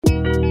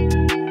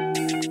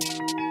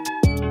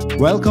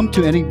Welcome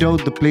to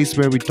Anecdote, the place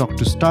where we talk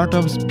to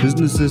startups,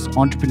 businesses,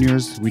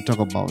 entrepreneurs. We talk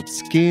about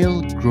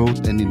scale,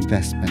 growth, and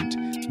investment.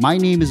 My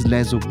name is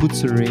Lezo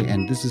Putsare,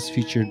 and this is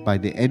featured by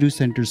the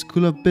EduCenter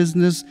School of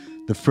Business,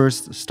 the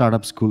first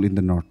startup school in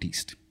the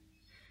Northeast.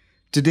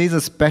 Today's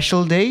a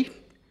special day.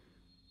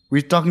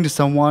 We're talking to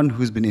someone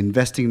who's been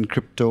investing in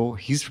crypto.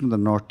 He's from the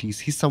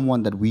Northeast. He's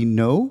someone that we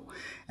know.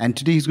 And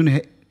today he's going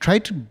to try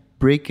to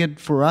break it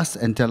for us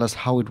and tell us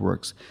how it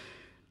works.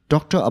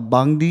 Dr.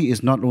 Abangdi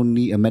is not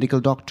only a medical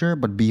doctor,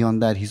 but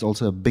beyond that, he's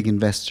also a big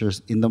investor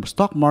in the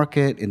stock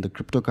market, in the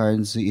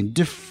cryptocurrency, in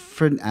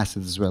different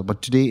assets as well.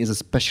 But today is a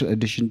special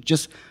edition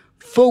just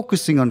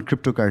focusing on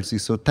cryptocurrency.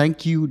 So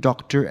thank you,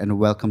 Doctor, and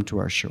welcome to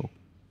our show.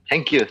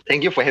 Thank you.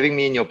 Thank you for having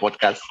me in your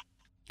podcast.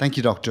 Thank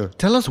you, Doctor.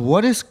 Tell us,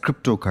 what is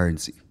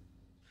cryptocurrency?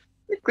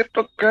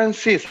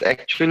 Cryptocurrency is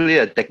actually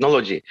a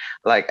technology.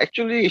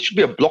 Actually, it should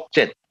be a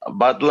blockchain.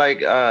 But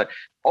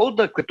all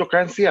the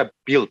cryptocurrency are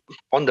built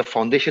on the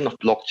foundation of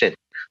blockchain.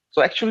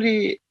 So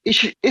actually,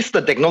 it's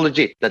the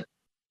technology that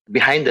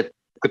behind the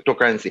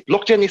cryptocurrency.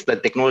 Blockchain is the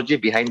technology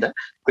behind the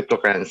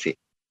cryptocurrency.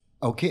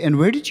 Okay, and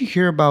where did you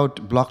hear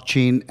about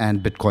blockchain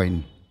and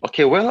Bitcoin?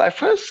 Okay, well, I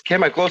first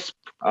came across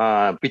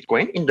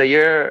Bitcoin in the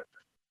year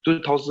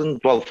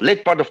 2012,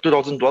 late part of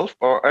 2012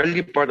 or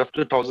early part of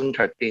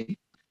 2013,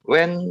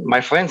 when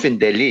my friends in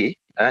Delhi,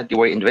 they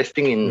were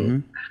investing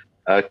in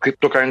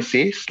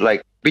cryptocurrencies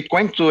like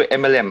Bitcoin to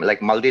MLM,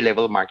 like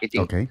multi-level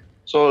marketing. Okay.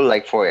 So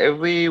for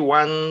every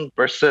one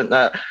person,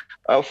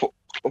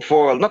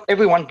 for not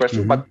every one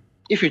person, but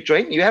if you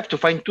join, you have to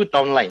find two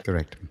downline.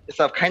 Correct. It's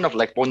a kind of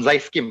like bonsai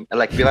scheme,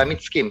 like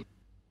pyramid scheme.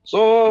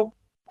 So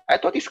I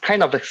thought it's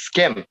kind of a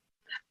scam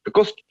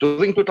because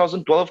during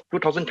 2012,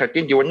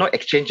 2013, there were no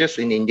exchanges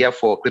in India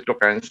for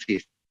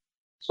cryptocurrencies.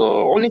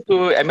 So only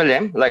to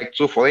MLM, like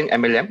to foreign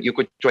MLM, you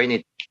could join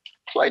it.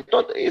 So I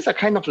thought it's a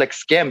kind of like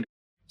scam.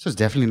 So it's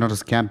definitely not a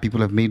scam.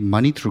 People have made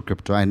money through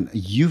crypto, and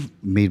you've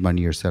made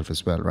money yourself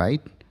as well,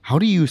 right? How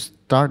do you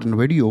start and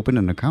where do you open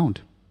an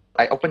account?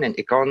 I opened an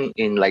account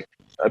in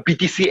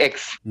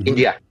BTCX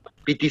India.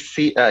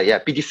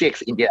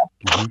 BTCX India.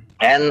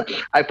 And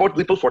I bought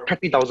Ripple for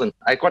 30,000.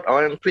 I got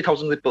around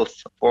 3,000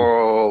 Ripples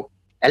for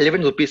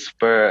 11 rupees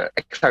per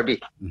XRB.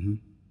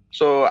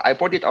 So I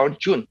bought it around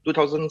June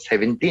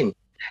 2017.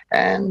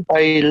 And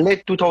by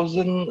late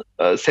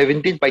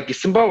 2017, by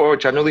December or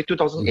January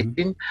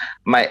 2018,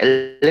 my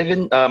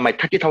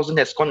 30,000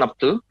 has gone up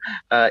to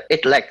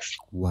 8 lakhs.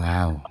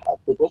 Wow.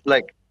 Because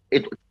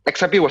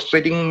XRP was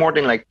trading more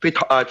than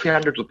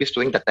 300 rupees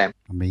during that time.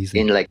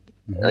 Amazing.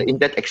 In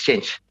that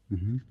exchange.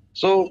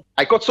 So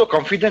I got so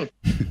confident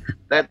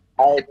that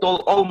I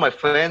told all my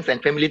friends and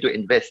family to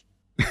invest.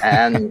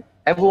 And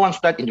everyone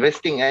started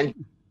investing and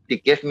they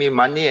gave me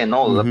money and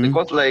all.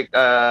 Because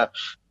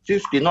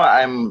since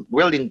I'm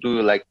well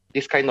into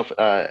this kind of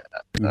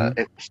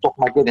stock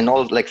market and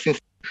all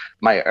since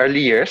my early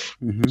years,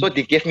 so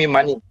they gave me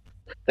money.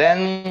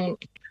 Then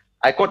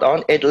I got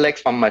around 8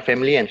 lakhs from my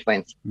family and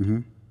friends.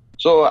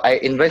 So I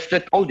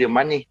invested all the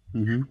money,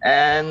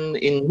 and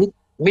in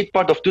mid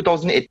part of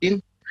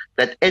 2018,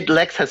 that 8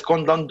 lakhs has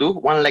gone down to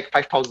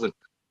 1,05,000.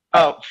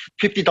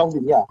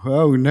 50,000, yeah.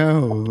 Oh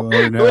no!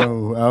 Oh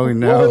no! Oh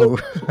no!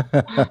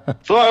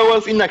 So I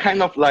was in a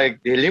kind of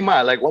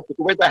dilemma, what to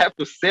do, whether I have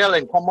to sell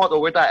and come out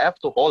or whether I have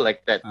to hold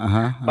like that.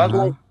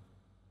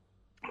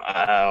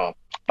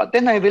 But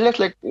then I realized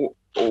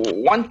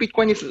one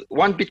Bitcoin is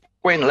one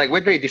Bitcoin,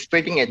 whether it is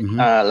trading at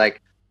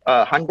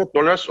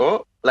 $100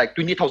 or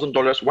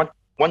 $20,000,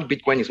 one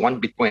Bitcoin is one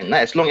Bitcoin. Now,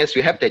 as long as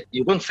you have that,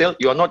 you don't sell,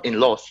 you are not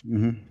in loss.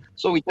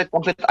 So with that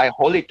concept, I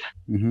hold it.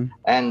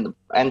 And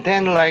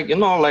then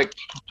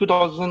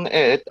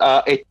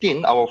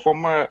 2018, our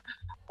former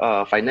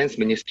finance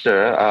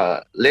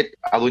minister, late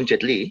Arun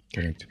Jaitley,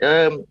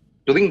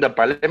 during the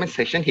parliament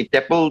session, he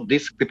tabled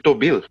this crypto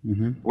bill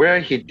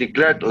where he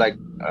declared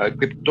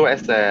crypto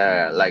as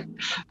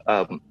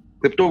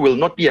crypto will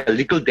not be a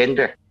legal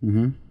tender.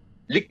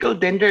 Legal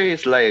tender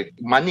is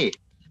money.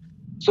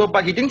 So,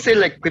 but he didn't say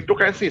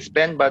cryptocurrency is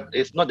banned, but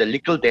it's not a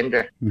legal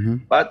tender.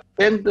 But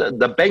then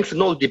the banks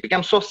and all, they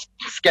become so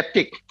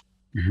skeptic.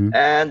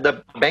 And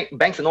the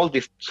banks and all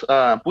this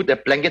put a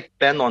blanket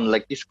ban on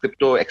this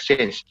crypto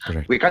exchange.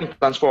 Correct. We can't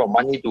transfer our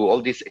money to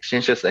all these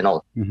exchanges and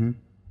all.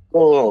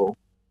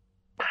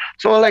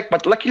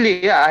 But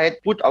luckily, I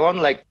had put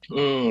around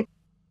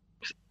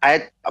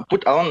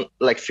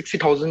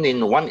 60,000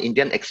 in one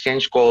Indian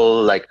exchange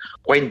called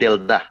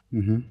CoinDelta.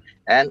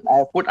 And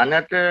I put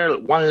another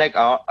 1 lakh,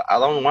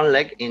 around 1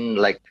 lakh in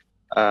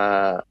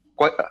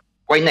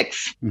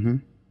Coinex,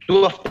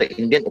 two of the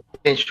Indian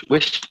exchange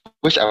which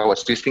I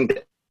was using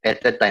at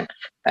that time.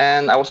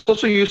 And I was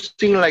also using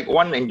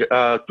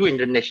two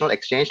international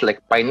exchange like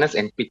Binance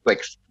and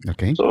Bitrex.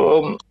 Okay.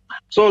 So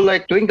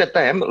during that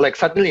time,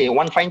 suddenly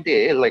one fine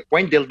day,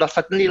 CoinDelta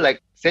suddenly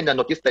send a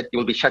notice that you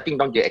will be shutting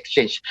down the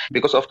exchange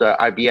because of the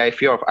RBI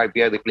fear of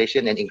RBI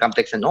regulation and income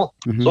tax and all.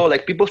 So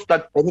people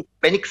start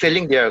panic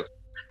selling their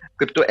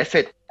crypto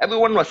asset.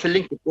 Everyone was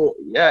selling crypto.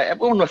 Yeah,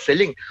 everyone was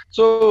selling.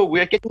 So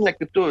we are getting like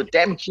crypto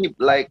damn cheap.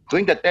 Like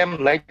during that time,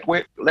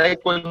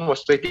 Litecoin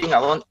was trading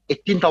around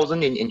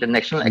 18,000 in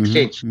international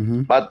exchange.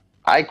 But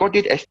I got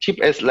it as cheap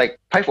as like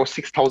 5 or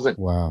 6,000.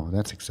 Wow,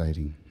 that's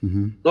exciting.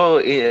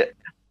 So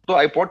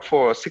I bought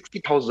for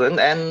 60,000,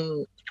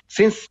 and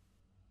since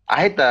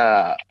I had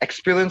the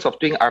experience of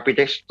doing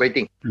arbitrage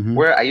trading,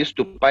 where I used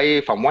to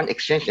buy from one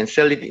exchange and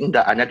sell it in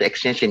the another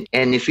exchange in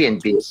NEC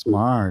and BSC.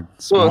 Smart.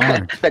 So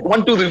like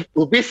 1-2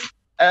 rupees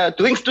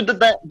during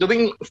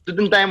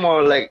student time,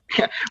 or like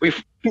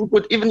with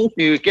input, even if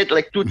you get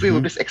like 2-3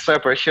 rupees extra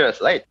per shares,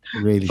 right?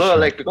 Really so sharp.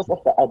 like because of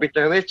the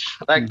arbitrage,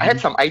 like I had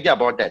some idea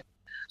about that.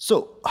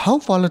 So, how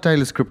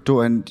volatile is crypto,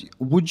 and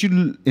would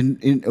you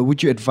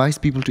advise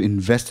people to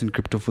invest in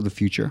crypto for the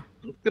future?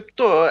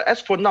 Crypto,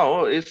 as for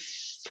now,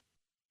 it's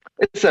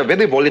a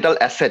very volatile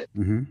asset.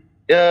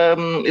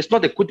 It's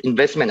not a good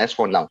investment as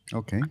for now.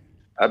 Okay.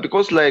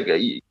 Because like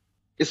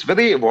it's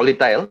very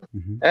volatile,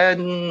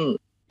 and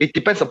it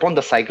depends upon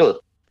the cycle.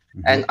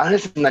 And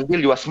unless and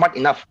until you are smart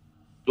enough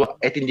to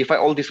identify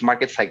all these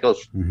market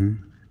cycles,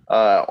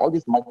 all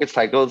these market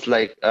cycles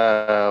like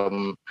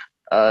the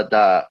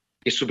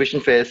distribution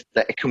phase,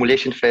 the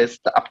accumulation phase,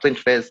 the uptrend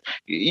phase.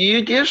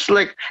 You just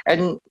like,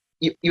 and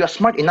you are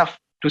smart enough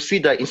to see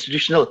the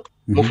institutional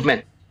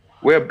movement,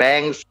 where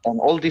banks and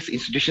all these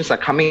institutions are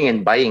coming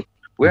and buying.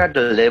 Where are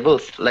the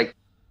levels? Like,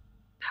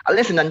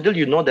 unless and until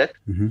you know that,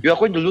 you are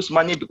going to lose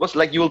money, because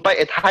like you will buy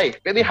at high,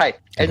 very high,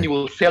 and you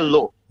will sell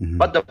low.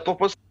 But the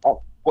purpose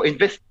for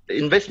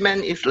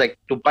investment is like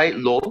to buy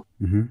low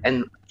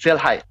and sell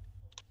high.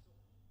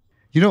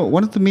 You know,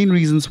 one of the main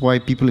reasons why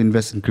people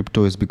invest in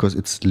crypto is because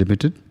it's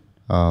limited.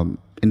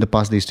 In the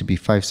past, there used to be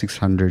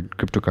 500-600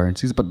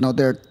 cryptocurrencies, but now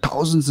there are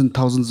thousands and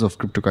thousands of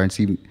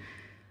cryptocurrency.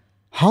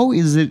 How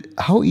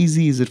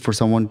easy is it for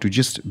someone to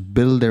just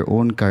build their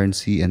own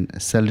currency and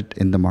sell it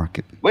in the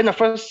market? When I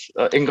first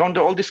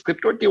encountered all this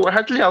crypto, there were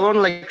hardly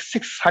around like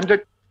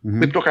 600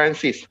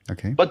 cryptocurrencies.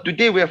 Okay. But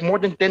today we have more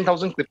than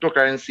 10,000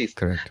 cryptocurrencies.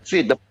 Correct.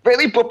 See, the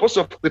very purpose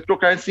of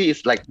cryptocurrency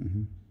is like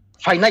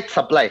finite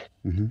supply.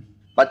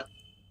 But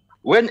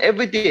when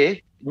every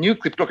day new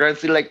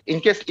cryptocurrency, like in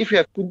case if you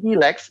have 20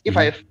 lakhs, if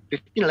I have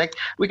 15 lakhs,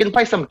 we can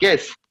buy some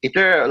gas,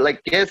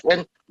 gas,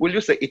 and we'll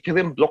use the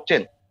Ethereum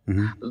blockchain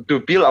to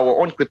build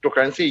our own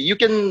cryptocurrency. You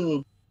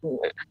can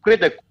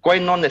create a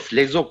coin known as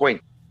Lezo coin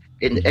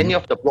in any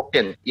of the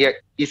blockchain,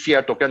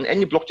 ECR token,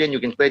 any blockchain you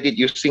can create it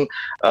using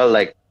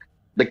like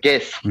the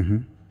gas.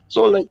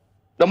 So like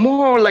the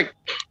more like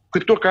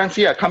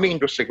cryptocurrency are coming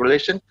into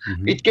circulation,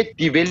 it gets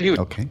devalued.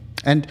 Okay.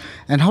 And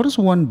how does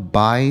one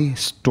buy,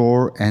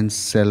 store, and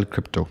sell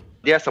crypto?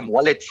 There are some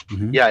wallets.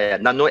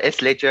 Nano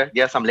S Ledger.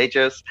 There are some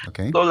ledgers.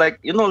 Okay. So like,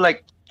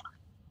 like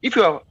if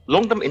you're a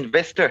long-term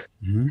investor,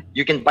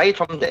 you can buy it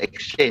from the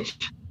exchange,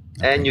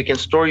 and you can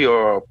store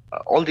your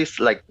all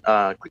these like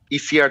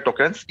ECR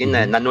tokens in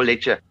a nano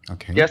ledger.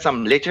 Okay. There are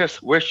some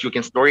ledgers where you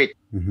can store it,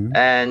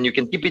 and you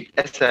can keep it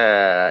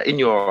as in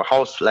your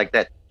house like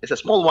that. It's a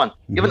small one.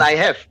 Even I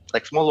have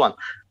like small one.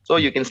 So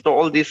you can store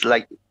all these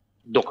like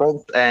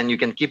tokens, and you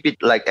can keep it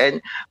like,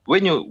 and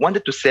when you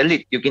wanted to sell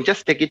it, you can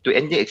just take it to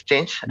any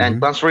exchange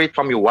and transfer it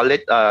from your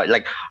wallet,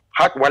 like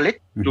hard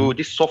wallet to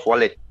this soft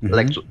wallet,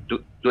 like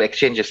to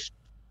exchanges.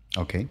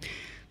 Okay.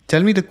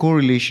 Tell me the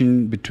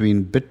correlation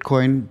between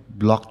Bitcoin,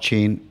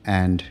 blockchain,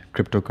 and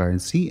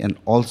cryptocurrency, and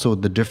also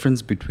the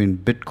difference between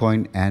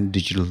Bitcoin and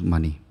digital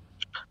money.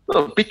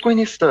 So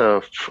Bitcoin is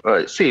the,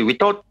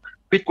 without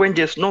Bitcoin,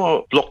 there's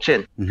no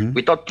blockchain.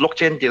 Without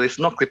blockchain, there is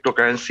no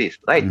cryptocurrencies,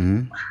 right?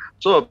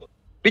 So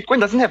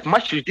Bitcoin doesn't have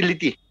much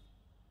utility,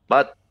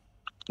 but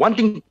one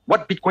thing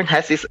what Bitcoin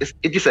has is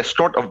it is a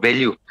store of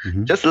value.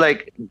 Just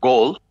like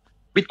gold,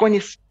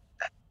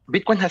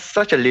 Bitcoin has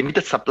such a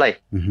limited supply.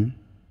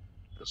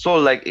 So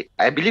like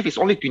I believe it's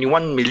only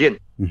 21 million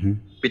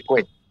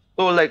Bitcoin.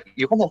 So like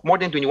you can have more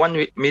than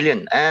 21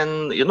 million,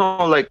 and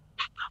like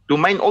to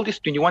mine all these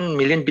 21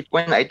 million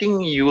Bitcoin, I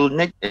think you will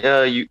need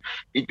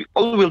it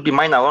all will be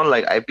mined around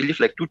like I believe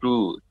like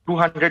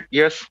 200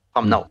 years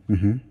from now.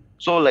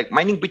 So like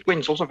mining Bitcoin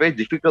is also very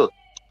difficult.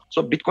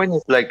 So Bitcoin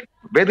is like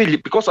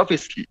because of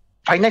its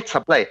finite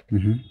supply,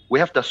 we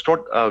have the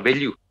stored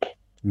value.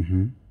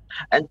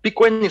 And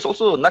Bitcoin is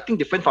also nothing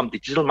different from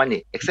digital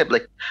money, except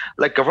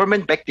like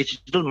government-backed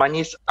digital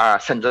monies are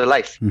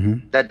centralized,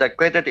 that are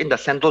created in the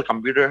central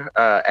computer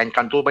and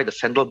controlled by the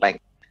central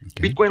bank.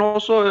 Okay. Bitcoin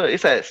also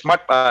is a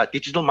smart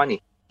digital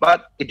money,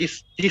 but it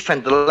is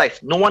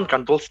decentralized. No one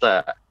controls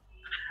the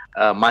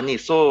money.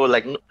 So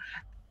like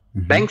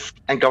banks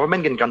and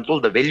government can control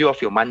the value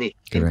of your money.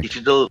 Correct. In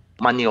digital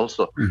money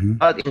also.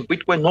 But in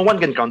Bitcoin, no one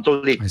can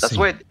control it. That's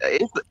why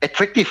it's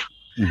attractive.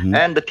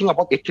 And the thing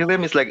about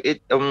Ethereum is like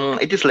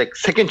it is like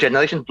second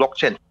generation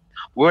blockchain,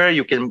 where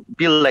you can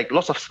build like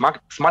lots of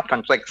smart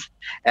contracts,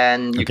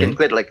 and you can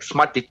create like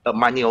smart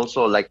money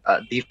also, like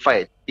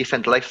DeFi,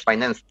 decentralized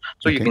finance.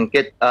 So you can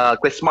get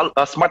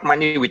smart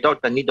money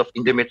without the need of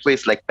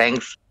intermediaries like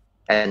banks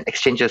and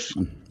exchanges.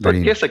 So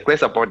here's a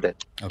question about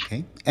that.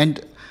 Okay.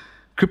 And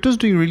Crypto is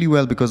doing really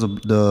well because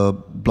of the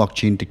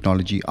blockchain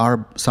technology.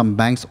 Are some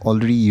banks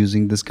already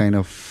using this kind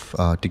of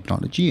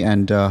technology,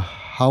 and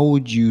how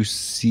would you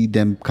see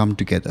them come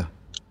together?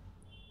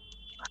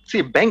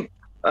 See, bank.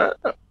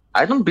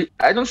 I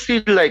don't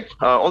see like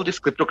all this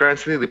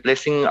cryptocurrency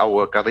replacing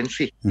our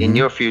currency in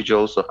near future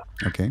also.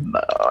 Okay.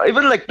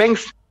 Even like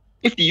banks,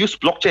 if they use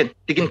blockchain,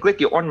 they can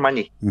create your own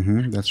money.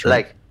 That's right.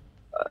 Like,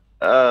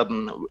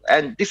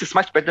 and this is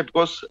much better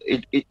because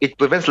it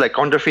prevents like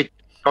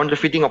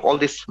counterfeiting of all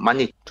this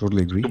money.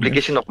 Totally agree.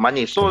 Duplication of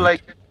money. So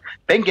like,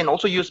 bank can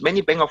also use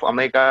many Bank of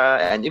America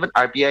and even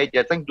RBI.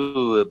 They're trying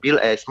to build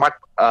a smart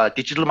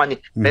digital money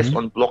based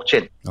on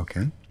blockchain.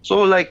 Okay.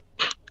 So like,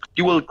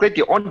 you will create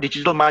your own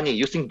digital money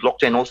using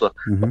blockchain also,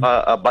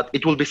 but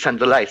it will be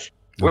centralized.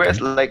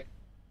 Whereas like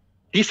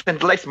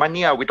decentralized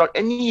money are without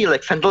any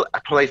like central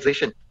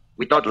authorization,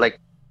 without like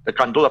the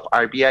control of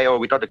RBI or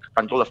without the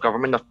control of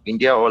government of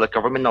India or the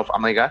government of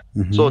America.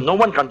 So no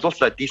one controls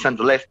the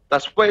decentralized.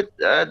 That's why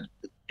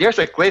there's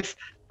a craze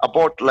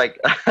about like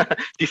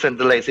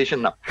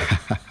decentralization now.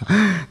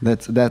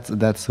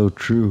 That's so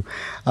true.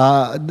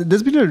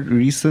 There's been a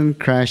recent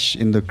crash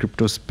in the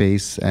crypto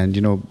space, and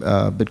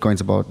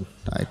Bitcoin's about,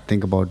 I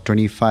think, about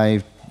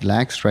 25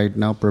 lakhs right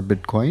now per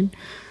Bitcoin.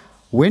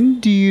 When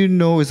do you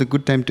know is a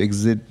good time to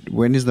exit?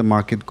 When is the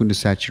market going to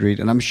saturate?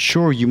 And I'm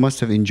sure you must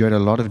have enjoyed a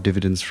lot of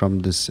dividends from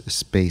this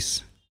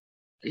space.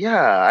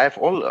 Yeah, I've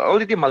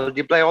already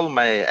multiplied all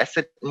my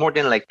asset more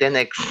than like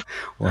 10x.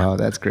 Wow,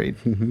 that's great.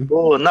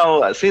 So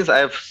now, since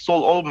I've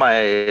sold all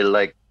my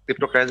like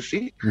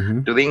cryptocurrency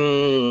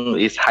during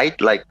its height,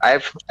 like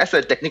as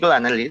a technical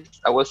analyst,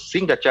 I was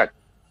seeing the chart.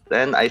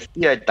 Then I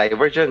see a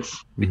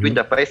divergence between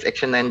the price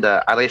action and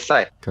the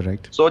RSI.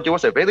 Correct. So there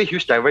was a very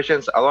huge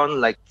divergence around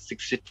like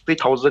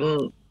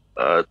 $63,000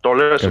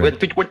 when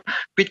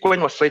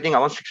Bitcoin was trading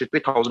around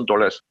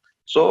 $63,000.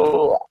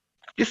 So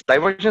these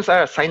divergences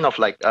are a sign of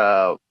like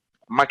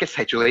market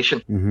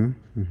saturation.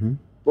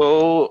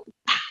 So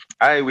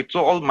I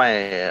withdraw all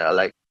my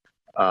like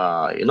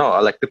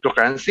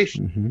cryptocurrencies,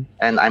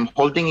 and I'm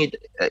holding it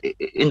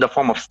in the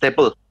form of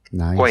stable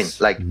coin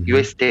like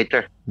US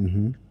Tether.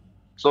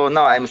 So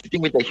now I'm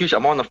sitting with a huge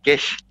amount of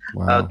cash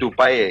to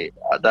buy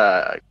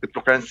the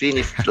cryptocurrency in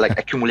its like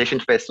accumulation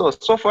phase.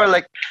 So far,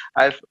 like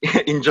I've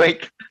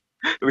enjoyed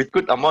with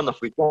good amount of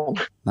return.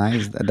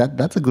 Nice.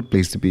 That's a good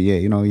place to be. Yeah,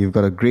 you've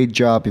got a great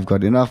job, you've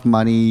got enough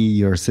money,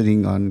 you're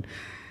sitting on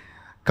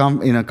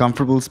in a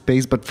comfortable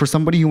space. But for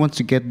somebody who wants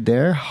to get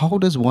there, how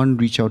does one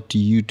reach out to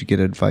you to get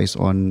advice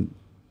on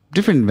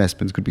different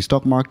investments? Could be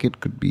stock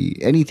market, could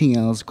be anything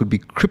else, could be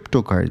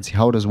cryptocurrency.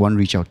 How does one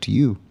reach out to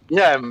you?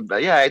 Yeah,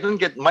 I don't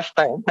get much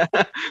time,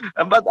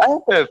 but I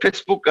have a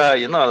Facebook.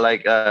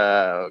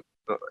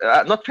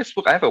 Not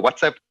Facebook. I have a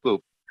WhatsApp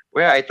group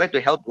where I try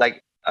to help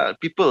like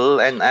people,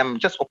 and I'm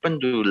just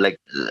open to like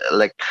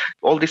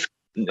all these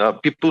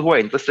people who are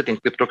interested in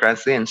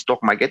cryptocurrency and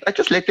stock market. I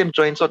just let them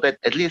join so that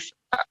at least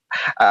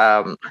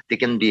they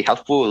can be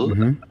helpful.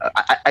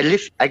 At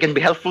least I can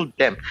be helpful to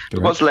them.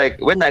 Because like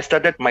when I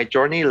started my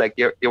journey, like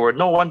there were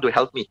no one to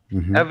help me.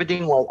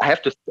 Everything was I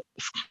have to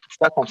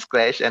start from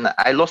scratch, and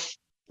I lost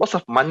lots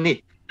of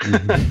money.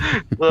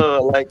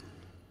 So like.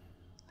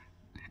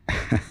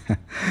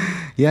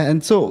 Yeah,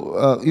 and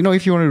so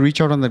if you want to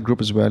reach out on that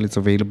group as well, it's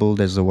available.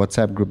 There's a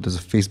WhatsApp group, there's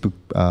a Facebook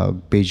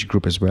page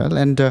group as well.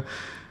 And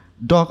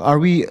Doc, are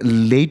we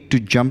late to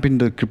jump in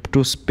the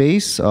crypto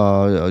space?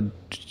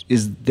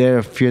 Is there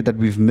a fear that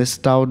we've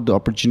missed out the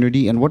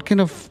opportunity? And what kind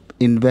of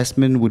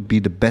investment would be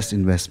the best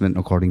investment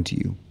according to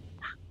you?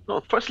 No,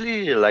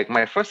 firstly, like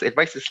my first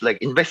advice is like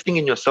investing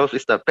in yourself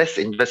is the best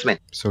investment.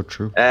 So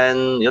true.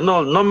 And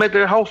no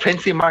matter how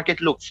fancy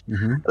market looks,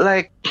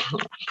 like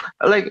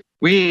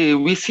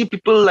we see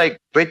people like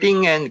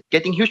trading and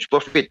getting huge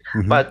profit,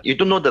 but you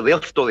don't know the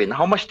real story and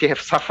how much they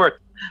have suffered.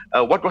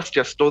 What was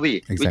their story?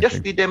 Exactly. We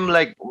just see them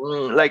like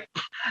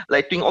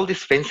doing all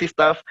this fancy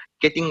stuff,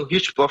 getting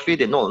huge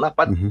profit and all.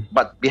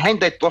 But behind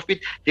that profit,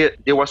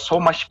 there was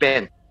so much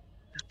pain.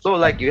 So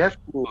like you have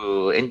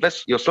to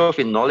invest yourself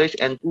in knowledge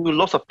and do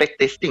lots of back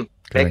testing,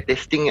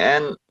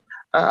 and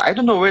I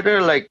don't know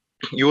whether like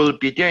you will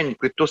be there in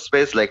crypto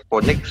space like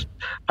for next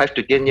 5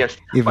 to 10 years.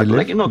 But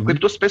like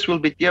crypto space will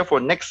be there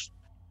for next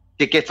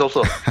decades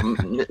also,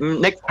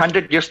 next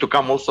 100 years to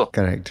come also.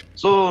 Correct.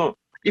 So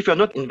if you're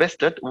not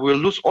invested, we'll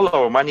lose all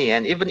our money,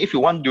 and even if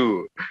you want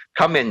to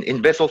come and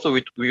invest also,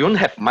 we won't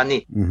have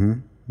money.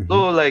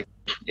 So like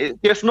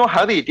there's no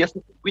hurry.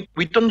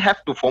 We don't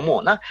have to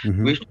FOMO. Nah?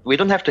 We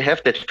don't have to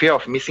have that fear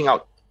of missing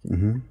out.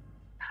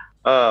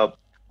 The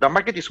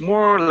market is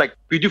more like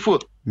beautiful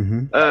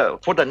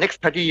for the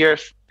next 30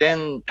 years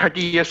than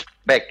 30 years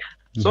back.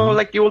 So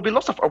like there will be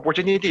lots of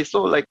opportunities.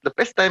 So like the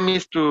best time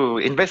is to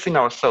invest in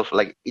ourselves.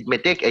 Like it may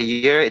take a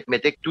year, it may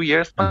take 2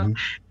 years, but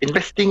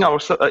investing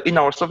in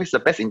ourselves is the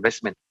best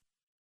investment.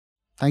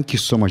 Thank you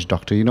so much,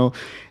 Doctor.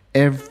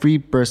 Every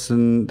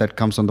person that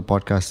comes on the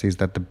podcast says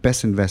that the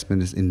best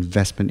investment is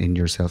investment in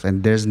yourself.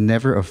 And there's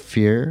never a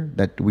fear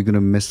that we're going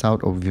to miss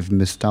out or we've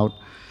missed out.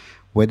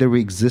 Whether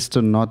we exist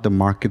or not, the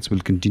markets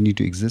will continue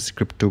to exist.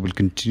 Crypto will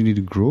continue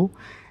to grow.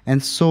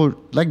 And so,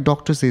 like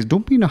Doctor says,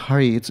 don't be in a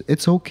hurry.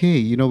 It's okay.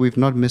 You know, we've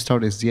not missed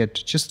out as yet.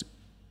 Just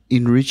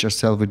enrich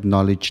ourselves with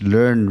knowledge,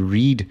 learn,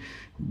 read,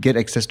 get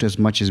access to as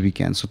much as we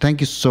can. So thank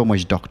you so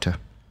much, Doctor.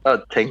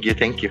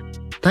 Thank you.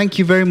 Thank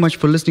you very much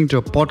for listening to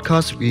our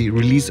podcast. We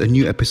release a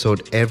new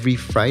episode every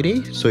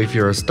Friday. So if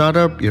you're a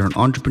startup, you're an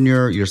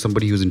entrepreneur, you're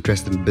somebody who's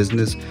interested in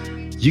business,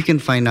 you can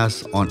find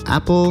us on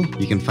Apple,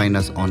 you can find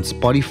us on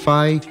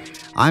Spotify.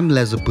 I'm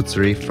Lezo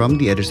Putsare from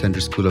the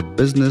Educenter School of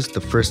Business,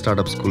 the first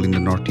startup school in the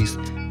Northeast.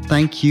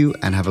 Thank you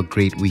and have a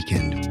great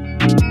weekend.